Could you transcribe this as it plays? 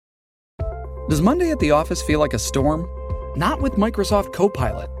Does Monday at the office feel like a storm? Not with Microsoft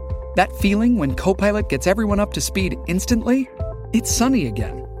Copilot. That feeling when Copilot gets everyone up to speed instantly? It's sunny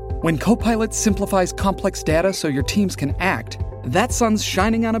again. When Copilot simplifies complex data so your teams can act, that sun's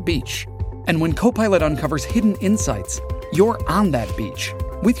shining on a beach. And when Copilot uncovers hidden insights, you're on that beach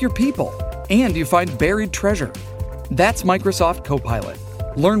with your people, and you find buried treasure. That's Microsoft Copilot.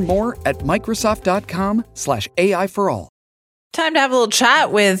 Learn more at Microsoft.com/AI for all. Time to have a little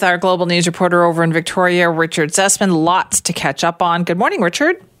chat with our global news reporter over in Victoria, Richard Zussman. Lots to catch up on. Good morning,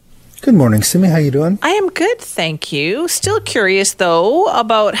 Richard. Good morning, Simi. How you doing? I am good, thank you. Still curious, though,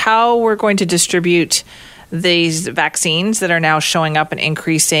 about how we're going to distribute these vaccines that are now showing up in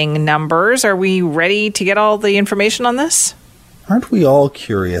increasing numbers. Are we ready to get all the information on this? Aren't we all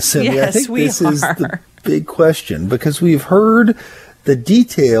curious, Simi? Yes, I think we this are. Is the big question, because we've heard the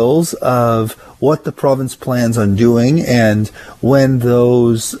details of what the province plans on doing and when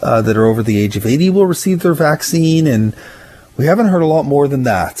those that are over the age of 80 will receive their vaccine, and we haven't heard a lot more than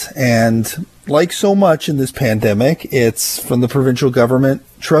that. And like so much in this pandemic, it's from the provincial government,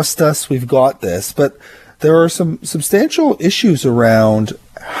 trust us, we've got this. But there are some substantial issues around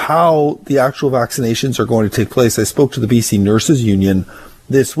how the actual vaccinations are going to take place. I spoke to the BC Nurses Union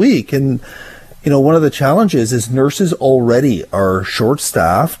this week, and one of the challenges is nurses already are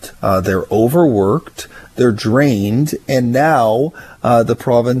short-staffed, they're overworked, they're drained, and now the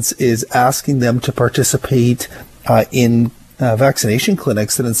province is asking them to participate in vaccination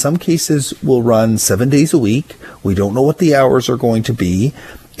clinics that in some cases will run 7 days a week. We don't know what the hours are going to be,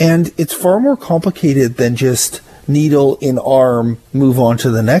 and it's far more complicated than just needle in arm, move on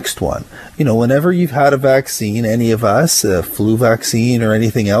to the next one. Whenever you've had a vaccine, any of us, a flu vaccine or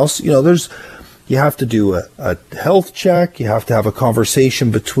anything else, you have to do a health check. You have to have a conversation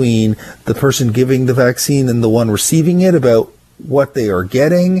between the person giving the vaccine and the one receiving it about what they are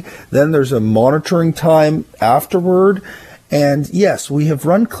getting. Then there's a monitoring time afterward. And yes, we have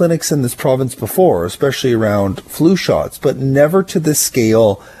run clinics in this province before, especially around flu shots, but never to this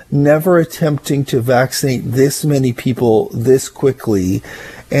scale, never attempting to vaccinate this many people this quickly.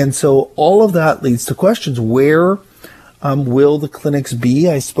 And so all of that leads to questions. Where will the clinics be?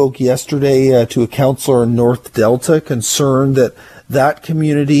 I spoke yesterday to a counselor in North Delta concerned that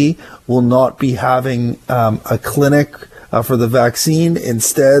community will not be having a clinic for the vaccine.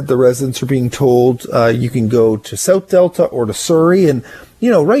 Instead, the residents are being told you can go to South Delta or to Surrey. And,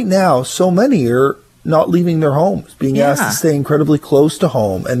 right now, so many are not leaving their homes, being asked to stay incredibly close to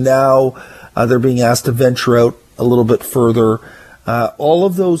home. And now they're being asked to venture out a little bit further. All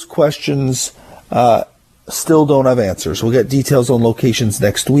of those questions still don't have answers. We'll get details on locations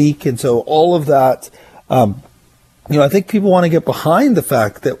next week. And so all of that, I think people want to get behind the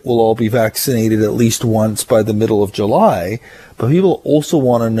fact that we'll all be vaccinated at least once by the middle of July, but people also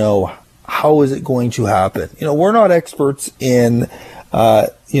want to know, how is it going to happen? We're not experts in,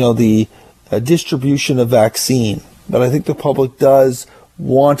 the distribution of vaccine, but I think the public does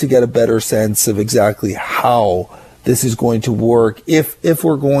want to get a better sense of exactly how this is going to work if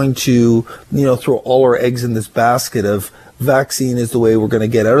we're going to, throw all our eggs in this basket of vaccine is the way we're going to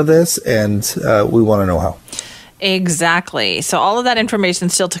get out of this, and we want to know how. Exactly. So all of that information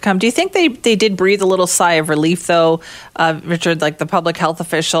still to come. Do you think they did breathe a little sigh of relief, though, Richard, like the public health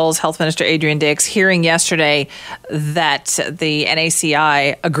officials, Health Minister Adrian Dix, hearing yesterday that the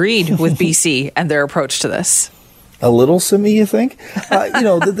NACI agreed with BC and their approach to this? A little, Simi, you think?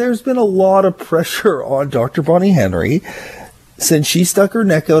 There's been a lot of pressure on Dr. Bonnie Henry since she stuck her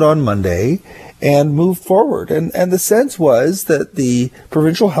neck out on Monday and moved forward. And the sense was that the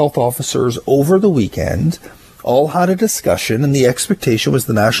provincial health officers over the weekend all had a discussion, and the expectation was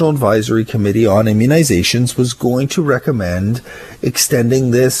the National Advisory Committee on Immunizations was going to recommend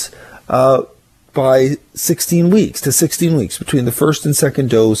extending this by 16 weeks between the first and second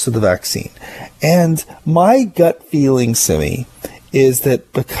dose of the vaccine. And my gut feeling, Simi, is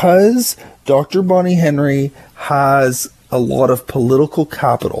that because Dr. Bonnie Henry has a lot of political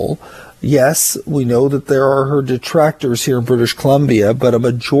capital, yes, we know that there are her detractors here in British Columbia, but a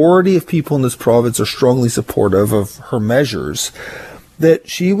majority of people in this province are strongly supportive of her measures, that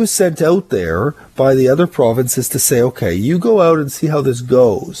she was sent out there by the other provinces to say, okay, you go out and see how this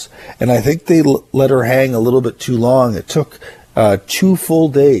goes. And I think they let her hang a little bit too long. It took 2 full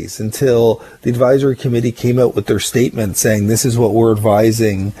days until the advisory committee came out with their statement saying this is what we're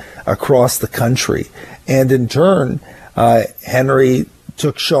advising across the country. And in turn, Henry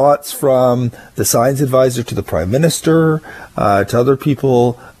took shots from the science advisor to the prime minister, to other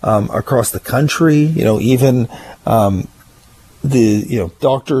people across the country, even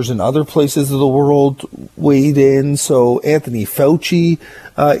doctors in other places of the world weighed in. So Anthony Fauci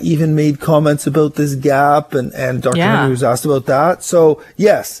even made comments about this gap, and Dr. Henry was asked about that. So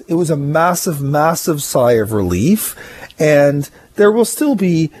yes, it was a massive, massive sigh of relief, and there will still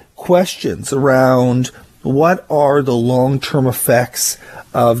be questions around what are the long-term effects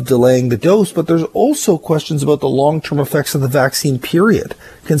of delaying the dose, but there's also questions about the long-term effects of the vaccine period,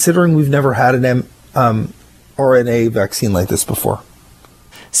 considering we've never had an RNA vaccine like this before.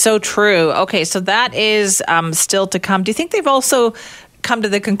 So true. Okay, so that is still to come. Do you think they've also come to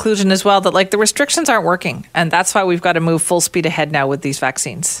the conclusion as well that the restrictions aren't working, and that's why we've got to move full speed ahead now with these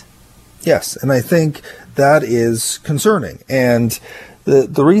vaccines? Yes, and I think that is concerning. And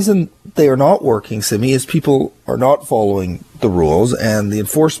the reason they are not working, Simi, is people are not following the rules and the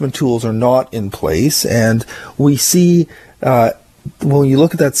enforcement tools are not in place. And we see when you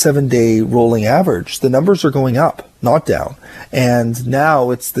look at that 7-day rolling average, the numbers are going up, not down. And now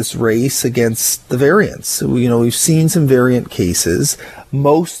it's this race against the variants. So, we've seen some variant cases.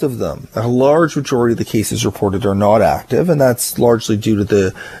 Most of them, a large majority of the cases reported, are not active, and that's largely due to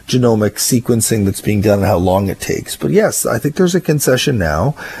the genomic sequencing that's being done and how long it takes. But yes, I think there's a concession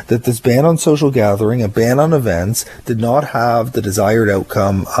now that this ban on social gathering, a ban on events, did not have the desired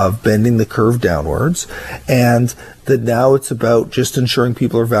outcome of bending the curve downwards, and that now it's about just ensuring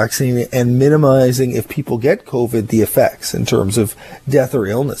people are vaccinated and minimizing, if people get COVID, the effects in terms of death or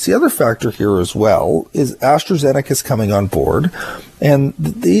illness. The other factor here as well is AstraZeneca is coming on board, and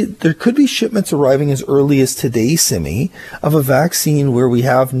there could be shipments arriving as early as today, Simi, of a vaccine where we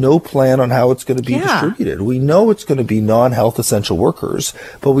have no plan on how it's going to be distributed. We know it's going to be non-health essential workers,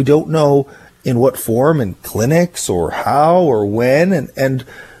 but we don't know in what form, in clinics or how or when, and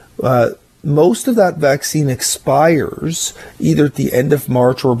most of that vaccine expires either at the end of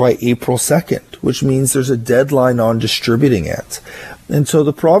March or by April 2nd, which means there's a deadline on distributing it. And so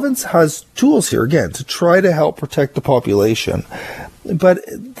the province has tools here, again, to try to help protect the population. But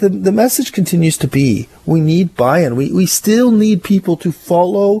the message continues to be, we need buy-in. We still need people to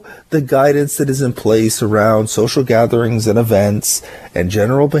follow the guidance that is in place around social gatherings and events and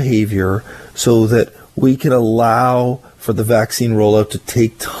general behavior so that we can allow for the vaccine rollout to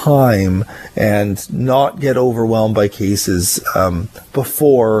take time and not get overwhelmed by cases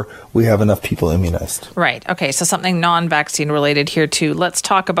before we have enough people immunized. Right. Okay. So something non-vaccine related here too. Let's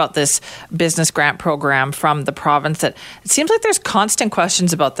talk about this business grant program from the province. That it seems like there's constant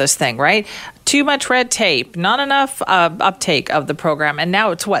questions about this thing, right? Too much red tape, not enough uptake of the program, and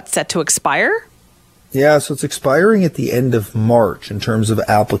now it's set to expire? Yeah, so it's expiring at the end of March in terms of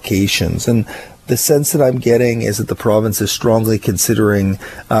applications. And the sense that I'm getting is that the province is strongly considering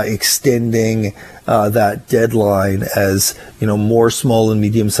extending that deadline as, more small and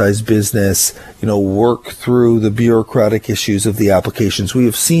medium-sized business, work through the bureaucratic issues of the applications. We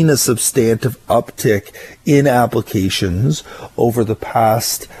have seen a substantive uptick in applications over the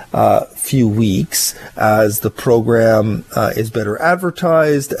past few weeks as the program is better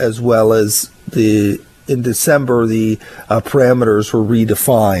advertised, as well as in December, the parameters were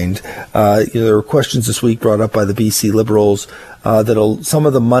redefined. There were questions this week brought up by the BC Liberals that some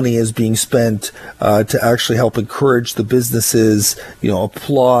of the money is being spent to actually help encourage the businesses,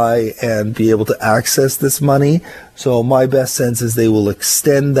 apply and be able to access this money. So my best sense is they will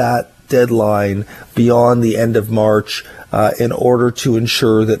extend that deadline beyond the end of March in order to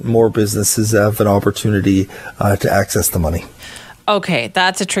ensure that more businesses have an opportunity to access the money. Okay,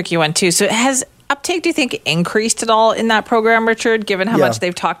 that's a tricky one too. So has uptake, do you think, increased at all in that program, Richard, given how much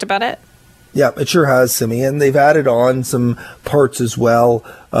they've talked about it? Yeah, it sure has, Simi. And they've added on some parts as well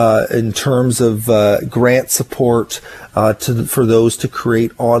in terms of grant support for those to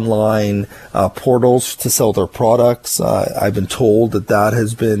create online portals to sell their products. I've been told that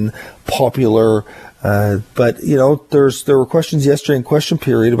has been popular. But, there were questions yesterday in question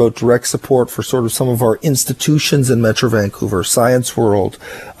period about direct support for sort of some of our institutions in Metro Vancouver, Science World,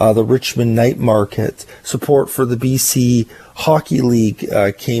 the Richmond Night Market, support for the BC Hockey League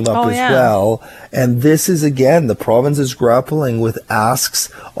came up as well. And this is, again, the province is grappling with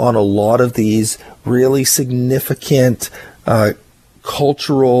asks on a lot of these really significant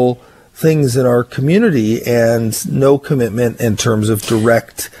cultural things in our community and no commitment in terms of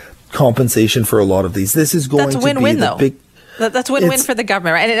direct compensation for a lot of these. This is going to be the big... That's win-win for the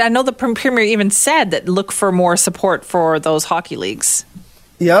government, right? And I know the Premier even said that look for more support for those hockey leagues.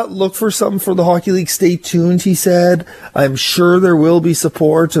 Yeah, look for something for the Hockey League. Stay tuned, he said. I'm sure there will be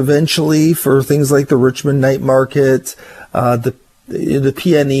support eventually for things like the Richmond Night Market. The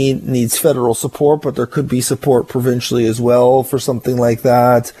PNE needs federal support, but there could be support provincially as well for something like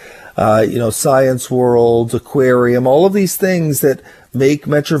that. Science World, Aquarium, all of these things that make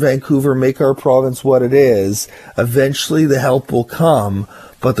Metro Vancouver, make our province what it is. Eventually the help will come.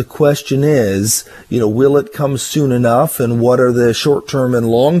 But the question is, will it come soon enough? And what are the short-term and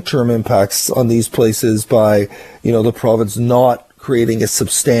long-term impacts on these places by, the province not creating a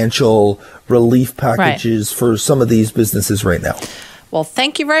substantial relief packages for some of these businesses right now? Well,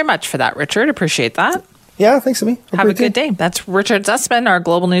 thank you very much for that, Richard. Appreciate that. Yeah, thanks, Amy. Have a good day. That's Richard Zussman, our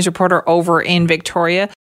global news reporter over in Victoria.